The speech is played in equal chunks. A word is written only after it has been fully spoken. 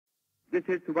This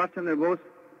is Subhas Chandra Bose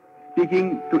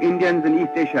speaking to Indians in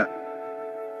East Asia.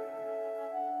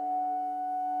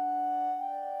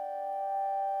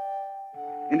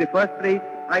 In the first place,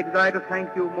 I desire to thank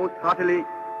you most heartily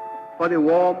for the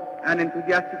warm and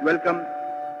enthusiastic welcome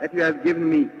that you have given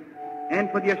me,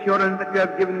 and for the assurance that you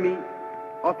have given me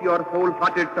of your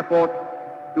wholehearted support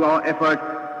to our efforts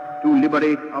to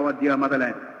liberate our dear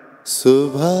motherland.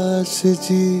 Subhash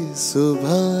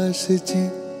ji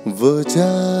वो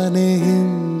जाने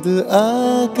हिंद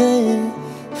आ गए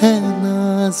हैं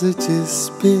नाज जिस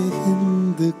पे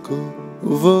हिंद को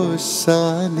वो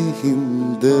शान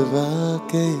हिंद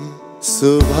वाकई।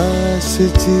 सुभाष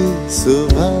जी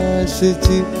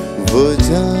वो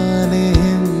जाने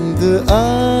हिंद आ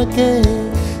गए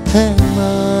हैं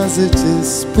नाज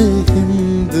जिस पे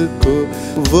हिंद को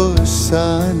वो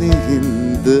शान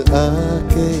हिंद आ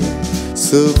गए।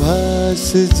 सुभाष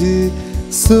जी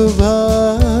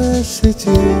सुभाष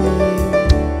जी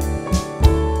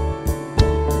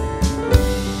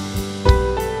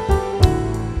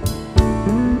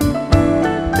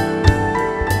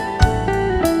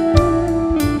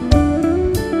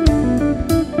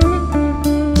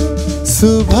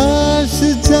सुभाष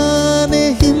जाने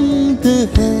हिंद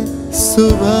है,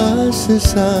 सुभाष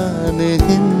शान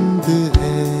हिंद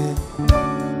है।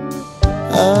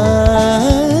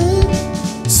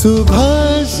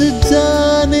 सुभाष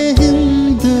जाने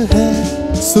हिंद है,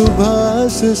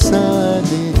 सुभाष शान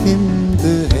हिंद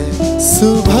है।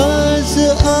 सुभाष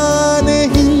आने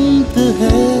हिंद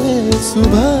है,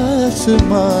 सुभाष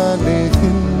माने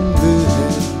हिंद है।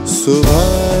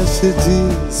 सुभाष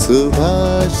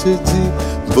जी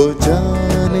वो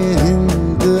जाने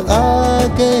हिंद आ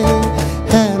गए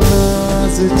हैं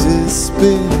नाज जिस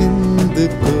पे हिंद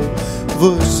को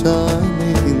वो शान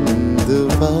हिंद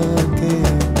वाके।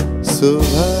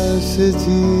 Subhash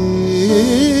ji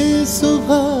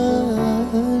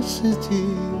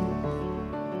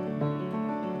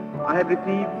I have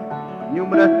received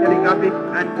numerous telegraphic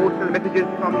and postal messages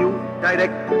from you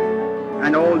direct,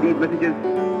 and all these messages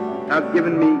have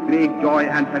given me great joy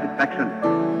and satisfaction.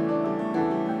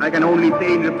 I can only say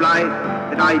in reply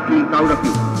that I feel proud of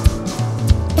you.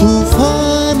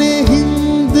 तूफान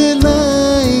हिंद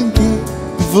लाएंगे,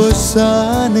 वो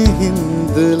शान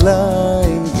हिंद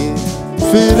लाएंगे।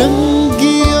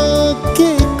 फिरंगियों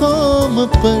के कौम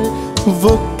पर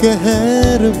वो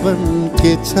कहर बन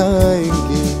के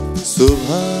छाएंगे।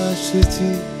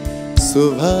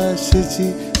 सुभाष जी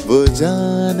वो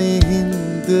जाने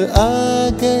हिंद आ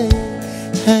गए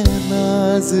हैं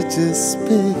नाज जिस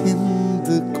पे हिंद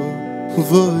को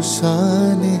वो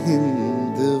शान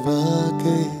हिंद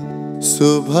वाकई।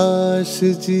 सुभाष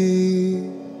जी